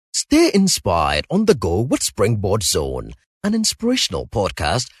Stay inspired on the go with Springboard Zone, an inspirational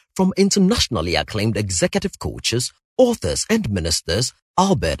podcast from internationally acclaimed executive coaches, authors, and ministers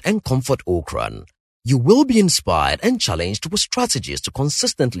Albert and Comfort Okran. You will be inspired and challenged with strategies to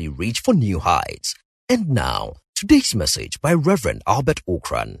consistently reach for new heights. And now, today's message by Reverend Albert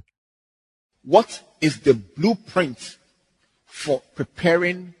Okran. What is the blueprint for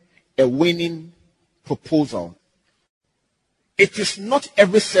preparing a winning proposal? It is not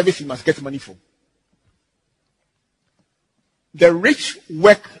every service you must get money for. The rich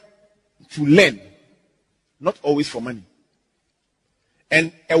work to learn, not always for money.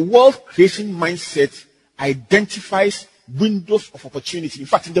 And a wealth creation mindset identifies windows of opportunity. In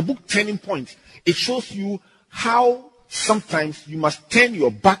fact, in the book Turning Point, it shows you how sometimes you must turn your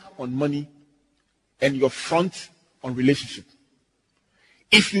back on money and your front on relationship.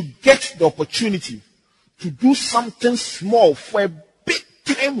 If you get the opportunity to do something small for a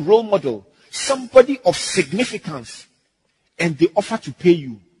big-time role model, somebody of significance, and they offer to pay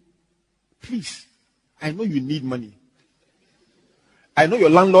you, please, I know you need money. I know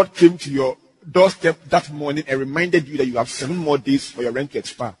your landlord came to your doorstep that morning and reminded you that you have 7 more days for your rent to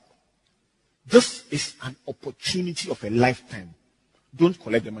expire. This is an opportunity of a lifetime. Don't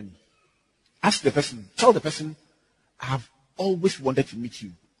collect the money. Ask the person, tell the person, I have always wanted to meet you.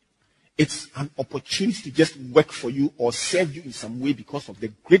 It's an opportunity to just work for you or serve you in some way because of the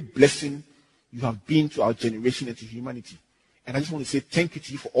great blessing you have been to our generation and to humanity. And I just want to say thank you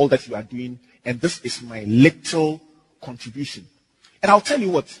to you for all that you are doing. And this is my little contribution. And I'll tell you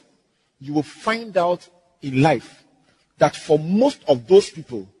what, you will find out in life that for most of those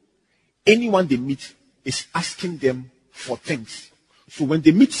people, anyone they meet is asking them for things. So when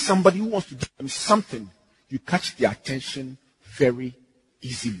they meet somebody who wants to give them something, you catch their attention very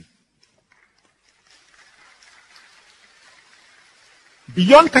easily.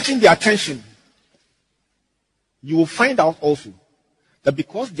 Beyond catching their attention, you will find out also that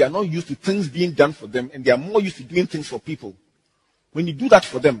because they are not used to things being done for them and they are more used to doing things for people, when you do that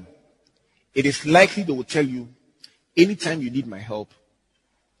for them, it is likely they will tell you, anytime you need my help,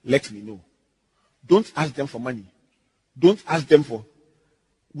 let me know. Don't ask them for money. Don't ask them for,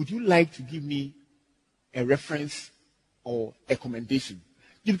 would you like to give me a reference or a commendation?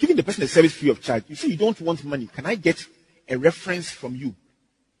 You've given the person a service free of charge. You say you don't want money. Can I get a reference from you?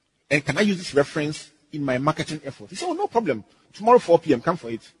 And can I use this reference in my marketing effort? You say, oh, no problem. Tomorrow 4 p.m., come for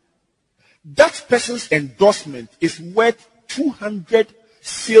it. That person's endorsement is worth 200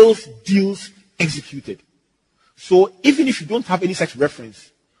 sales deals executed. So even if you don't have any such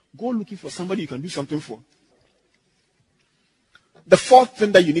reference, go looking for somebody you can do something for. The fourth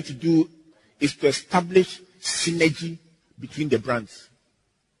thing that you need to do is to establish synergy between the brands.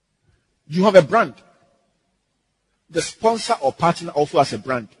 You have a brand. The sponsor or partner also has a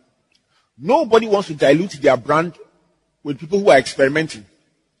brand. Nobody wants to dilute their brand with people who are experimenting.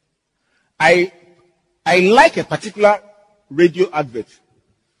 I like a particular radio advert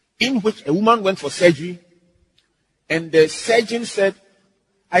in which a woman went for surgery and the surgeon said,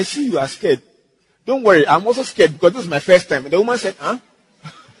 I see you are scared. Don't worry, I'm also scared because this is my first time. And the woman said, huh?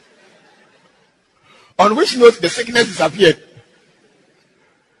 On which note the sickness disappeared.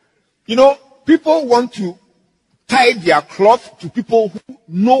 You know, people want to tie their cloth to people who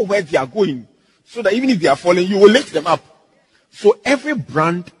know where they are going, so that even if they are falling, you will lift them up. So every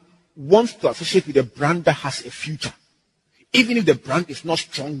brand wants to associate with a brand that has a future. Even if the brand is not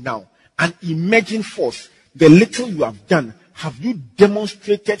strong now, an emerging force, the little you have done, have you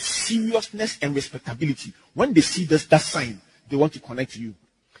demonstrated seriousness and respectability? When they see that sign, they want to connect to you.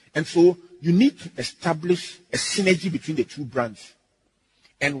 And so you need to establish a synergy between the two brands.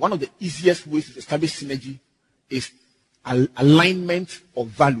 And one of the easiest ways to establish synergy is alignment of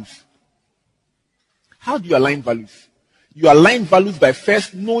values. How do you align values? You align values by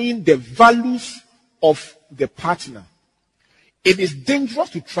first knowing the values of the partner. It is dangerous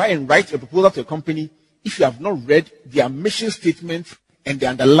to try and write a proposal to a company if you have not read their mission statement and the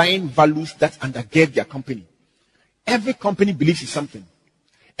underlying values that undergird their company. Every company believes in something.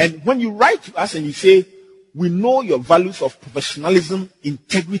 And when you write to us and you say, we know your values of professionalism,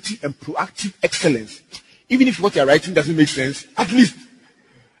 integrity, and proactive excellence, even if what you're writing doesn't make sense, at least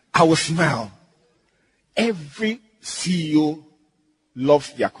I will smile. Every CEO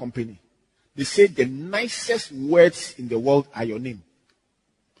loves their company. They say the nicest words in the world are your name.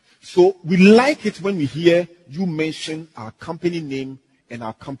 So we like it when we hear you mention our company name and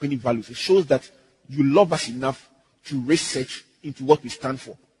our company values. It shows that you love us enough to research into what we stand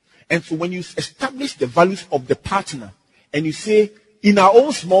for. And so when you establish the values of the partner and you say, in our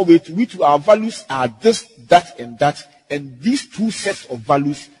own small way, we too, our values are this, that, and these two sets of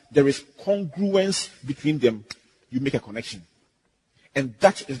values there is congruence between them, you make a connection. And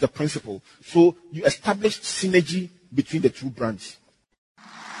that is the principle. So you establish synergy between the two brands.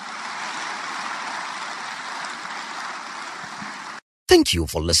 Thank you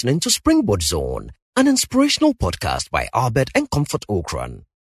for listening to Springboard Zone, an inspirational podcast by Albert and Comfort Okran.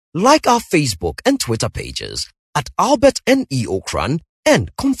 Like our Facebook and Twitter pages at Albert N.E. Okran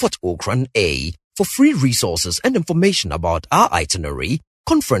and Comfort Okran A for free resources and information about our itinerary,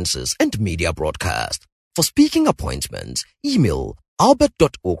 conferences, and media broadcast. For speaking appointments, email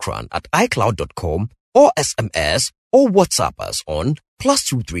albert.okran@icloud.com or SMS or WhatsApp us on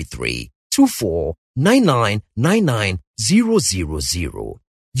 +233 24 99 99 000.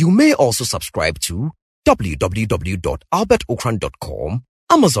 You may also subscribe to www.albertokran.com,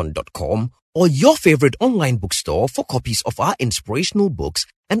 amazon.com, or your favorite online bookstore for copies of our inspirational books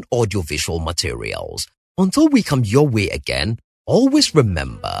and audiovisual materials. Until we come your way again, always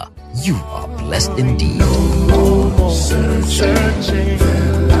remember, you are blessed indeed. Searching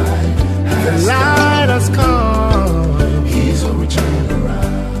the light